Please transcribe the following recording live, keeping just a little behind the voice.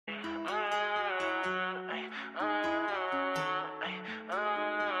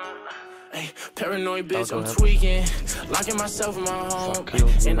Paranoid bitch, I'm tweaking, locking myself in my home.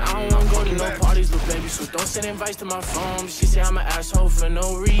 And I don't wanna go to no parties, little baby, so don't send invites to my phone. She say I'm an asshole for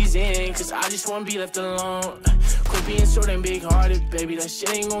no reason, cause I just wanna be left alone. Quit being so damn big-hearted, baby, that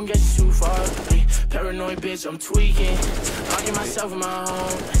shit ain't gonna get you too far. Paranoid bitch, I'm tweaking, locking myself in my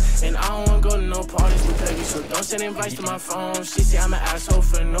home. And I don't wanna go to no parties, little baby, so don't send invites to my phone. She say I'm an asshole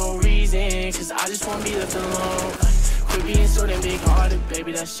for no reason, cause I just wanna be left alone. Quit being so damn big-hearted,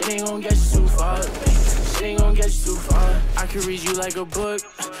 baby, that shit ain't gonna get you too far. Shit ain't gonna get you too far. I can read you like a book,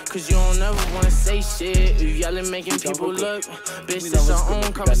 cause you don't ever wanna say shit. You yelling, making people look. Bitch, this our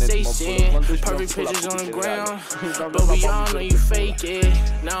own conversation. Perfect pictures on the ground, but we all know you fake it.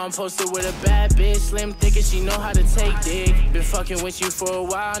 Now I'm posted with a bad bitch, slim thick and she know how to take dick. Been fucking with you for a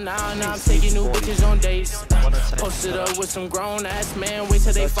while now I'm taking new bitches on dates. Posted up with some grown-ass man, wait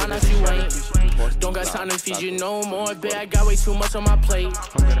till they find out you ain't. Don't got time to feed you no more, bitch, I got way too much on my plate.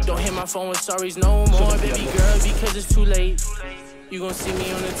 Don't hit my phone with sorries no more, baby girl, because it's too late. You gon' see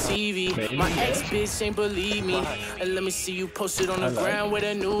me on the TV. My ex-bitch ain't believe me. And let me see you posted on the ground with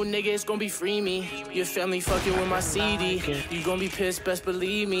a new nigga, it's gon' be free me. Your family fucking with my CD. You gon' be pissed, best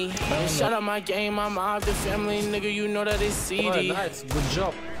believe me. And shout out my game, I'm out the family, nigga, you know that it's CD. Nice, good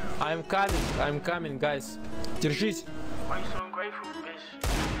job. I'm coming, guys. Держись.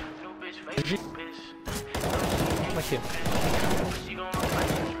 Держись.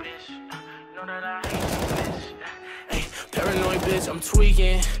 Paranoid bitch, I'm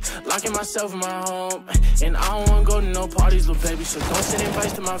tweaking, locking myself in my home. And I don't wanna go to no parties, little baby, so don't send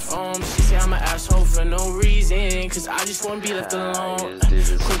invites to my phone. She say I'm an asshole for no reason, cause I just wanna be left alone.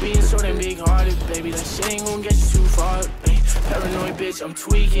 Quit being so damn big-hearted, baby, that shit ain't gonna get you too far. Paranoid bitch, I'm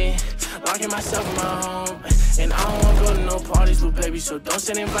tweaking, locking myself in my home. And I don't wanna go to no parties, little baby, so don't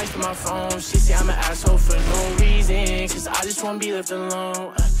send invites to my phone. She say I'm an asshole for no reason, cause I just wanna be left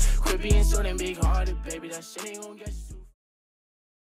alone. Quit being so damn big-hearted, baby, that shit ain't gonna get you too far.